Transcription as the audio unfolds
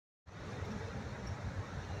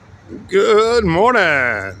Good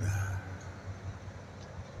morning.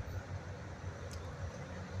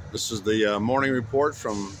 This is the morning report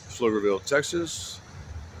from Pflugerville, Texas.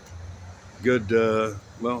 Good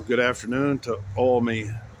afternoon to all me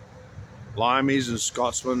Limeys and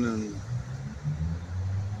Scotsmen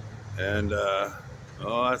and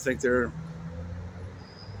I think no,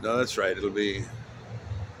 that's right. It'll be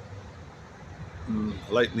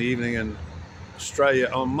late in the evening in Australia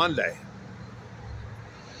on Monday.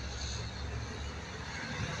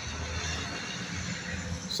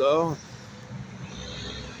 So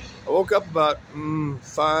I woke up about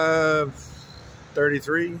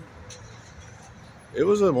 5:33. It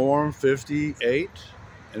was a warm 58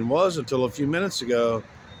 and was until a few minutes ago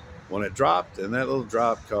when it dropped, and that little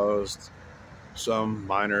drop caused some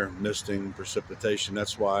minor misting precipitation.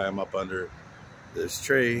 That's why I'm up under this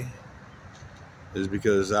tree, is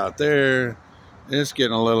because out there it's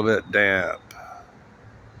getting a little bit damp.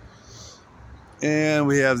 And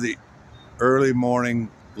we have the early morning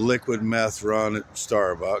liquid meth run at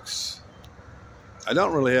Starbucks. I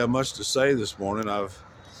don't really have much to say this morning. I've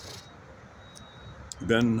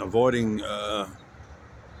been avoiding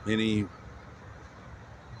making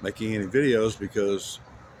any videos because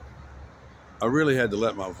I really had to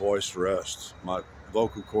let my voice rest. My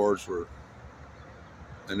vocal cords were,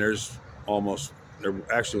 and actually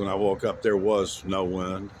when I woke up there was no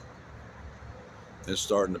wind. It's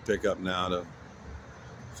starting to pick up now to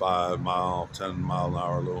 5 mile, 10 mile an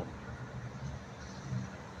hour little.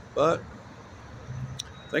 But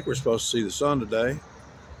I think we're supposed to see the sun today.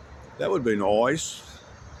 That would be nice.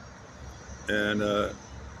 And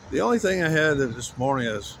the only thing I had this morning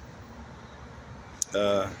is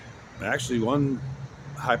actually one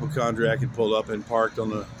hypochondriac had pulled up and parked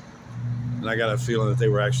and I got a feeling that they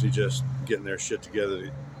were actually just getting their shit together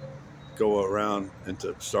to go around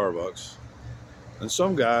into Starbucks. And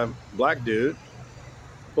some guy, black dude,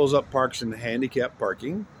 pulls up, parks in handicap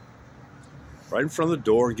parking right in front of the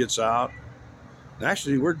door and gets out. And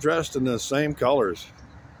actually, we're dressed in the same colors,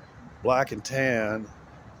 black and tan.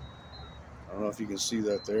 I don't know if you can see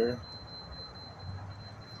that there,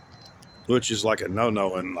 which is like a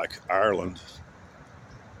no-no in like Ireland.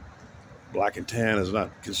 Black and tan is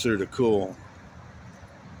not considered a cool.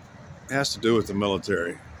 It has to do with the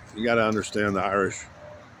military. You got to understand the Irish.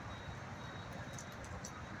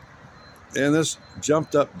 And this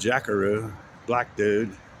jumped up jackaroo, black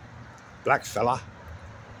dude, black fella,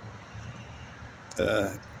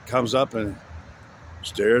 comes up and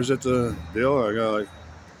stares at the deal. I go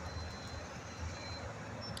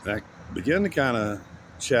I begin to kind of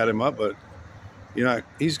chat him up, but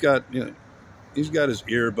he's got his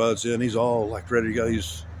earbuds in. He's all like ready to go.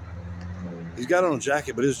 He's got on a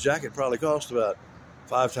jacket, but his jacket probably cost about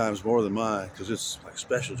 5 times more than mine because it's like a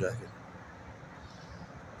special jacket.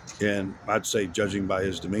 And I'd say, judging by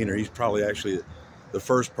his demeanor, he's probably actually the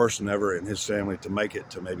first person ever in his family to make it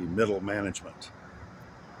to maybe middle management.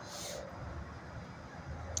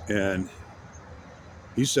 And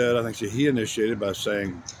he said, I think he initiated by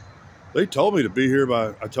saying, they told me to be here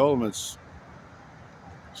I told him it's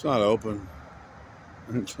not open.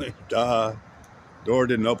 Duh. Door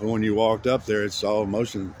didn't open when you walked up there. It's all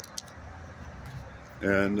motion.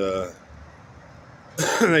 And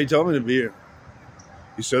they told me to be here.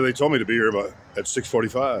 He said they told me to be here at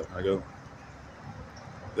 6:45. I go,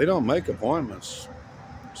 they don't make appointments,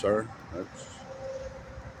 sir.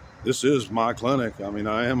 This is my clinic. I mean,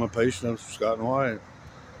 I am a patient of Scott and White.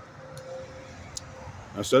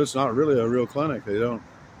 I said it's not really a real clinic. There's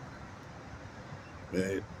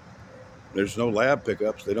no lab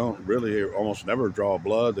pickups. They don't really almost never draw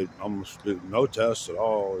blood. They almost do no tests at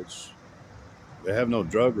all. They have no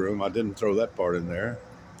drug room. I didn't throw that part in there.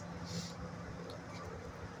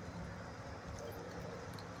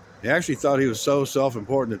 He actually thought he was so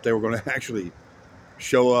self-important that they were going to actually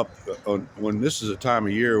show up when this is a time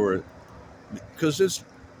of year where, because it's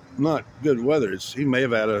not good weather. He may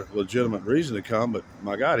have had a legitimate reason to come, but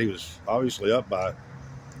my God, he was obviously up by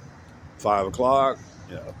 5 o'clock,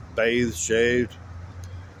 bathed, shaved,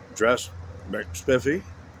 dressed very spiffy.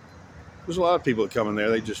 There's a lot of people that come in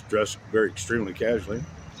there. They just dress very extremely casually.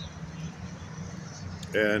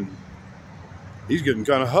 And he's getting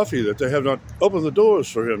kind of huffy that they have not opened the doors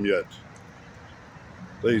for him yet.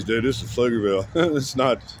 Please, dude, this is Pflugerville. It's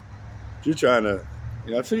not, if you're trying to,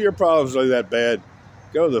 if your problems are that bad,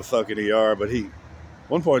 go to the fucking ER. But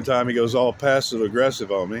one point in time, he goes all passive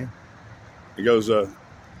aggressive on me. He goes,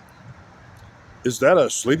 is that a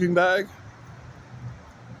sleeping bag?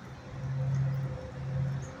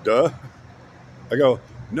 Duh. I go,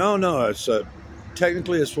 no, it's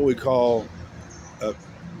technically it's what we call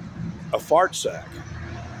a fart sack.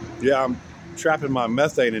 Yeah, I'm trapping my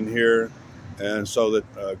methane in here, and so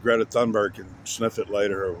that Greta Thunberg can sniff it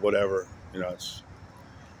later or whatever. You know,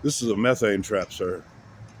 this is a methane trap, sir.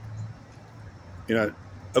 You know,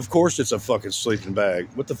 of course it's a fucking sleeping bag.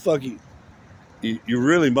 What the fuck? You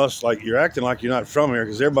really must, like, you're acting like you're not from here,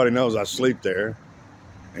 because everybody knows I sleep there,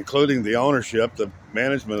 including the ownership, the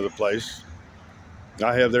management of the place.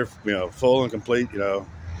 I have their, you know, full and complete, you know,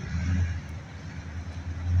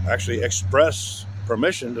 actually express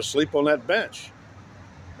permission to sleep on that bench.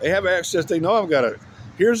 They have access. They know I've got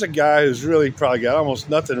here's a guy who's really probably got almost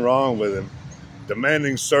nothing wrong with him,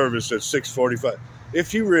 demanding service at 6:45.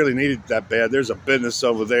 If you really need it that bad, there's a business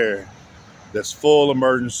over there that's full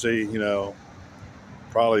emergency, you know,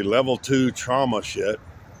 probably level 2 trauma shit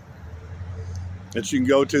that you can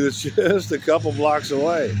go to that's just a couple blocks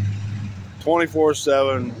away.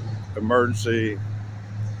 24/7 emergency.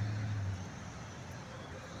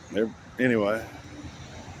 Anyway,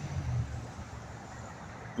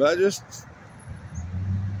 but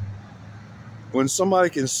when somebody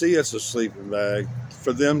can see it's a sleeping bag,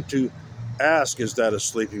 for them to ask, is that a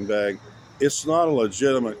sleeping bag? It's not a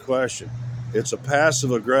legitimate question. It's a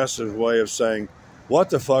passive-aggressive way of saying, what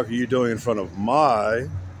the fuck are you doing in front of my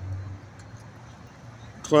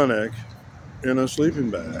clinic in a sleeping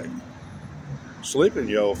bag? Sleeping,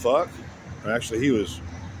 yo, fuck. Actually,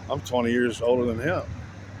 I'm 20 years older than him.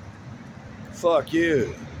 Fuck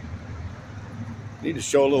you. Need to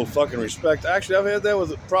show a little fucking respect. Actually, I've had that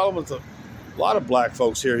with a problem with a lot of black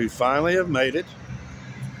folks here who finally have made it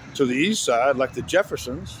to the east side, like the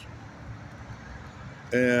Jeffersons.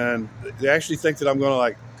 And they actually think that I'm going to,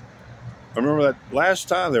 like, I remember that last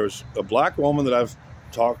time there was a black woman that I've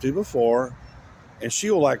talked to before, and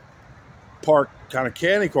she will, like, park kind of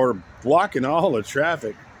candy corner, blocking all the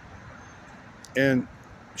traffic. And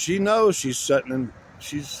she knows she's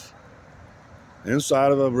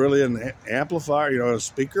inside of an amplifier, you know, a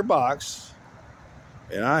speaker box,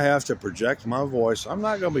 and I have to project my voice. I'm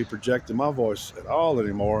not going to be projecting my voice at all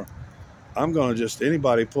anymore. I'm going to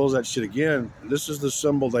anybody pulls that shit again, this is the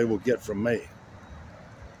symbol they will get from me.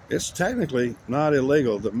 It's technically not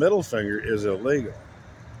illegal. The middle finger is illegal.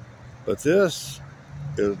 But this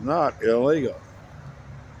is not illegal.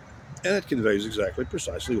 And it conveys exactly,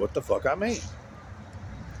 precisely what the fuck I mean.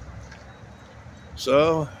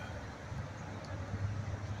 So,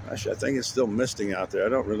 actually, I think it's still misting out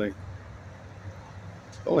there. I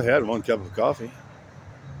only had 1 cup of coffee.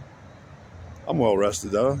 I'm well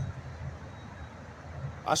rested, though.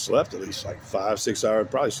 I slept at least like 5-6 hours.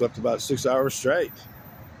 Probably slept about 6 hours straight.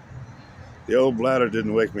 The old bladder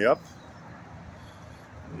didn't wake me up.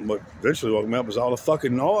 What eventually woke me up was all the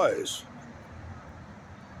fucking noise.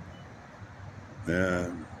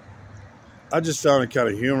 And I just found it kind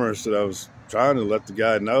of humorous that I was trying to let the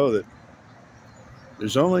guy know that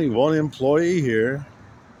there's only 1 employee here,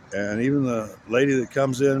 and even the lady that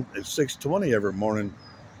comes in at 6:20 every morning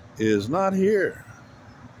is not here.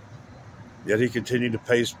 Yet he continued to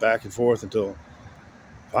pace back and forth until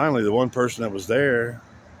finally the one person that was there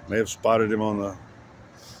may have spotted him on the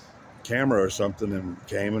camera or something and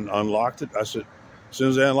came and unlocked it. I said, as soon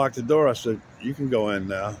as I unlocked the door, I said, you can go in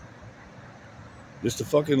now. Just to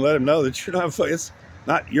fucking let him know that you're not, it's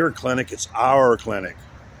not your clinic, it's our clinic.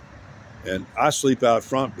 And I sleep out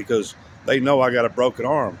front because they know I got a broken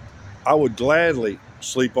arm. I would gladly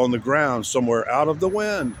sleep on the ground somewhere out of the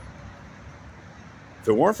wind if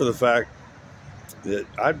it weren't for the fact that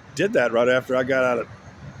I did that right after I got out of.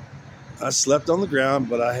 I slept on the ground,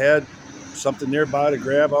 but I had something nearby to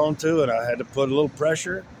grab onto, and I had to put a little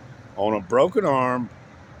pressure on a broken arm,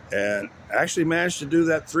 and actually managed to do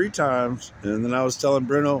that 3 times. And then I was telling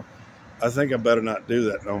Bruno, I think I better not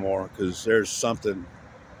do that no more because there's something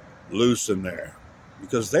loose in there.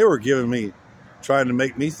 Because they were trying to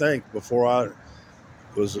make me think before I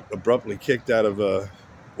was abruptly kicked out of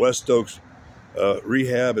West Oaks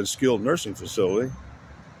rehab and skilled nursing facility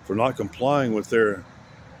for not complying with their,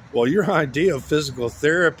 well, your idea of physical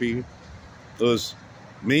therapy was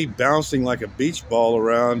me bouncing like a beach ball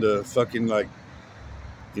around fucking, like,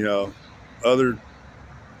 you know, other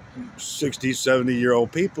 60,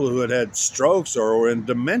 70-year-old people who had strokes or were in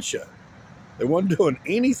dementia. They weren't doing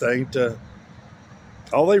anything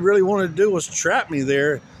all they really wanted to do was trap me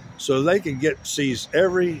there so they could seize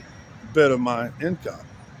every bit of my income.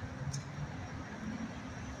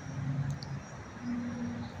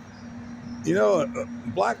 You know, a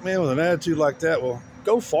black man with an attitude like that will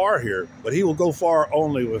go far here, but he will go far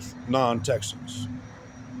only with non-Texans.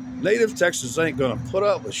 Native Texans ain't going to put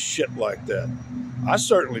up with shit like that. I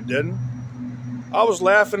certainly didn't. I was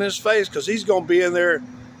laughing in his face because he's going to be in there.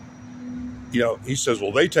 You know, he says,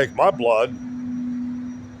 well, they take my blood.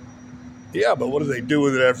 Yeah, but what do they do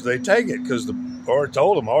with it after they take it? Because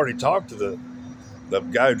already talked to the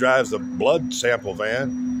guy who drives the blood sample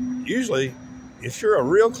van. Usually, if you're a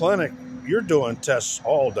real clinic, you're doing tests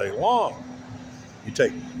all day long. You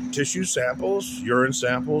take tissue samples, urine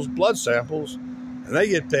samples, blood samples, and they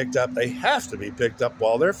get picked up. They have to be picked up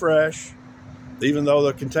while they're fresh, even though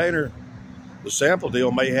the sample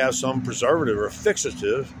deal may have some preservative or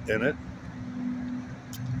fixative in it.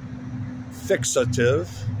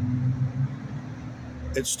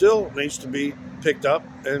 It still needs to be picked up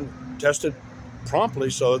and tested promptly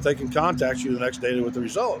so that they can contact you the next day with the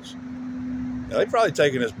results. Now, they've probably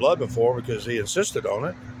taken his blood before because he insisted on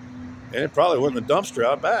it, and it probably went in the dumpster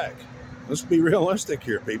out back. Let's be realistic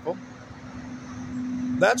here, people.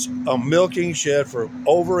 That's a milking shed for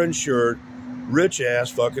overinsured, rich-ass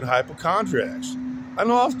fucking hypochondriacs. I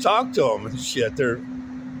know I've talked to them and shit. They've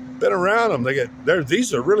been around them.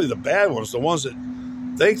 These are really the bad ones, the ones that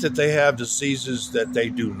think that they have diseases that they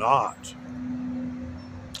do not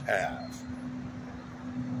have.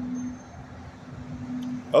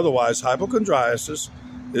 Otherwise, hypochondriasis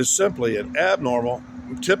is simply an abnormal,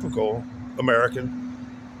 typical American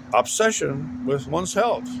obsession with one's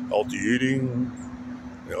health. Healthy eating,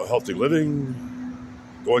 healthy living,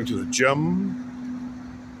 going to the gym.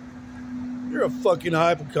 You're a fucking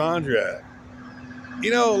hypochondriac. A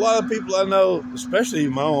lot of people I know, especially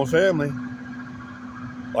my own family,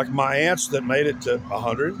 like my aunts that made it to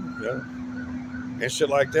 100, and shit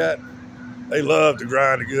like that, they love to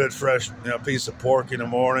grind a good, fresh, piece of pork in the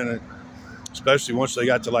morning, and especially once they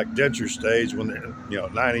got to like denture stage when they're,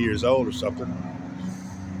 90 years old or something.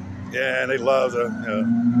 Yeah, and they love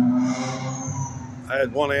I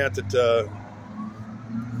had one aunt that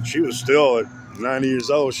she was still at 90 years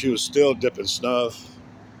old. She was still dipping snuff,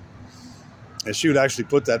 and she would actually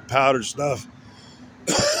put that powdered snuff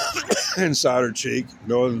inside her cheek.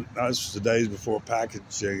 That was the days before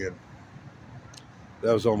packaging, and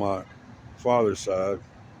that was on my father's side.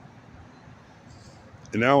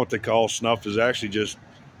 And now what they call snuff is actually just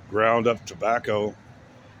ground up tobacco,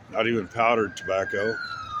 not even powdered tobacco,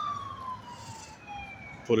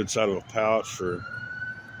 put inside of a pouch for,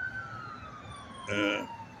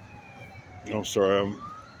 I'm sorry,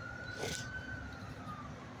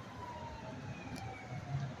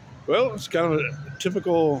 well, it's kind of a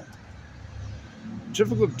typical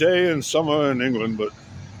day in summer in England, but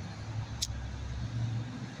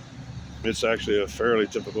it's actually a fairly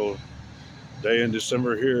typical day in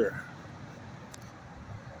December here.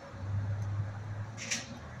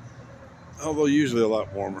 Although usually a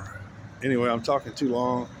lot warmer. Anyway, I'm talking too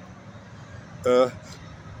long.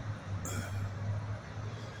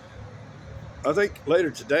 I think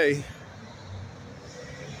later today,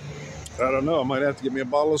 I don't know, I might have to get me a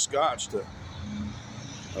bottle of scotch I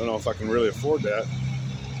don't know if I can really afford that.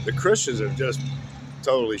 The Christians have just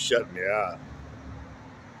totally shut me out.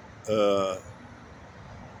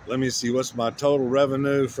 Let me see, what's my total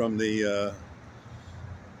revenue from the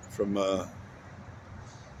in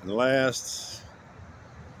the last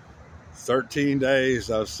 13 days.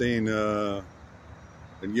 I've seen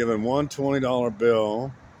been given one $20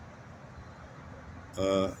 bill,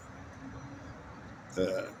 2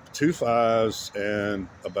 5s, and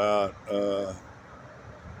about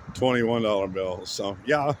 $21 bills. So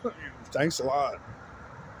yeah, thanks a lot.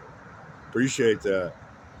 Appreciate that.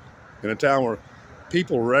 In a town where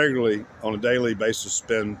people regularly, on a daily basis,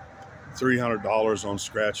 spend $300 on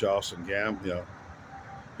scratch-offs and gambling,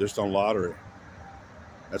 just on lottery.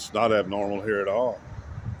 That's not abnormal here at all.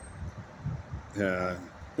 Yeah,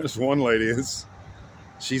 there's one lady.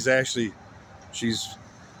 She's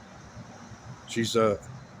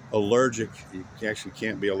allergic. You actually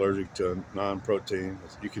can't be allergic to a non-protein.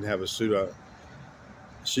 You can have a pseudo.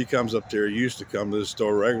 She comes up there. Used to come to the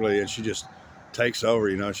store regularly, and she just takes over.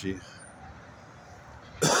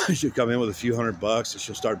 She'll come in with a few $100, and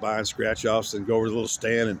she'll start buying scratch-offs and go over to the little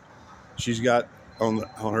stand, and she's got on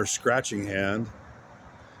her scratching hand,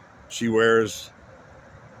 she wears,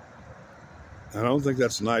 I don't think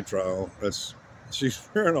that's nitrile. She's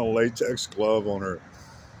wearing a latex glove on her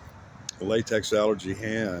latex allergy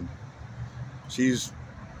hand. She's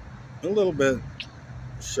a little bit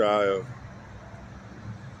shy of.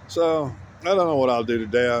 So I don't know what I'll do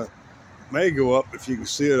today. I may go up, if you can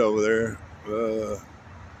see it over there.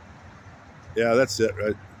 Yeah, that's it,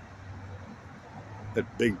 right?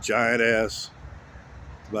 That big giant ass,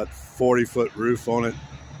 about 40-foot roof on it.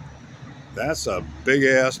 That's a big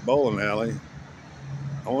ass bowling alley.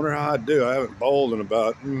 I wonder how I'd do. I haven't bowled in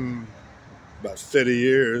about 50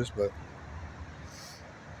 years, but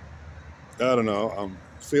I don't know. I'm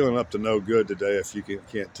feeling up to no good today, if you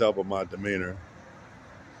can't tell by my demeanor.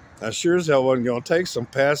 I sure as hell wasn't going to take some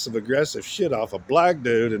passive-aggressive shit off a black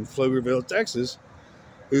dude in Pflugerville, Texas,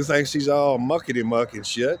 who thinks he's all muckety-muck and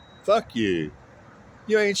shit. Fuck you.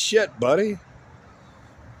 You ain't shit, buddy.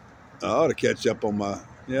 I ought to catch up on my...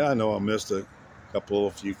 Yeah, I know I missed a couple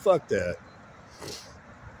of you. Fuck that.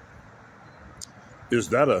 Is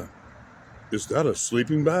that a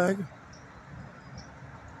sleeping bag?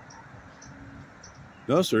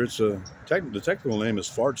 No, sir. It's the technical name is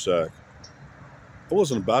fartsack. I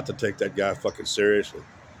wasn't about to take that guy fucking seriously.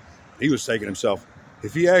 He was taking himself.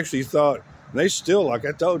 If he actually thought, they still, like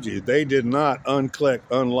I told you, they did not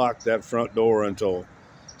unlock that front door until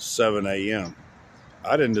 7 a.m.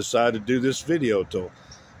 I didn't decide to do this video till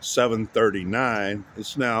 7:39.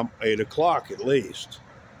 It's now 8 o'clock at least.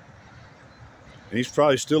 And he's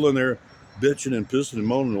probably still in there bitching and pissing and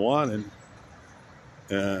moaning and whining.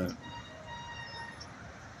 And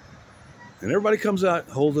everybody comes out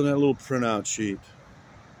holding that little printout sheet.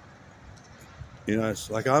 You know, it's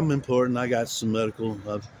like, I'm important. I got some medical.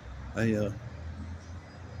 You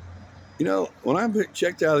know, when I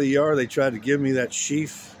checked out of the ER, they tried to give me that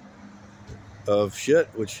sheaf of shit,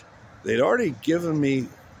 which they'd already given me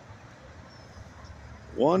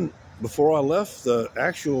one before I left the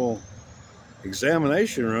actual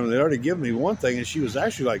examination room. They'd already given me one thing, and she was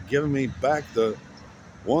actually like giving me back the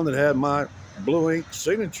one that had my blue ink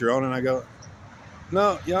signature on it. And I go,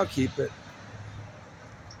 no, y'all keep it.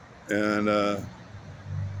 And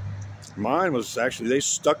mine was actually, they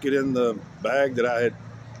stuck it in the bag that I had,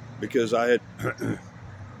 because I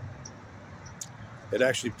had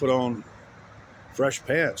actually put on fresh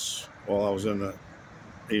pants while I was in the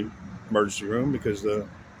emergency room because of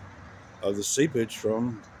the seepage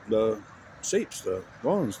from the seeps, the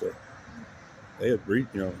wounds. They had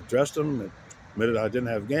dressed them and admitted I didn't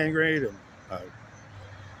have gangrene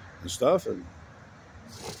and stuff, and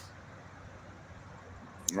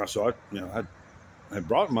so I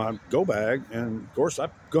brought my go bag, and of course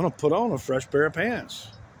I'm gonna put on a fresh pair of pants.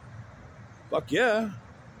 Fuck yeah,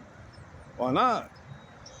 why not?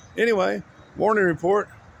 Anyway, morning report,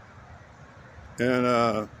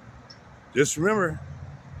 and just remember,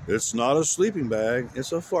 it's not a sleeping bag,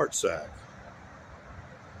 it's a fart sack.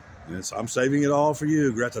 And I'm saving it all for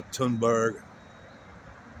you, Greta Thunberg.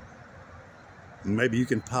 Maybe you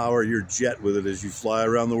can power your jet with it as you fly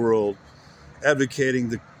around the world, advocating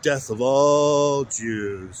the death of all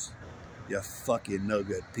Jews. You fucking no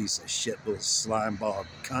good piece of shit, little slime ball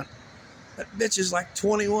cunt. That bitch is like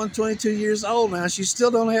 21, 22 years old now. She still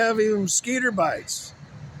don't have even mosquito bites.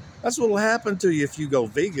 That's what'll happen to you if you go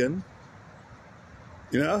vegan.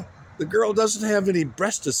 You know? The girl doesn't have any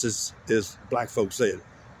breastises, as black folks say it.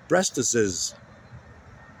 Breastises.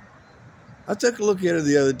 I took a look at her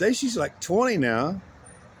the other day. She's like 20 now.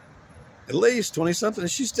 At least 20-something.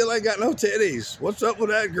 And she still ain't got no titties. What's up with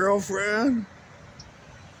that, girlfriend?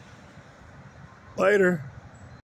 Later.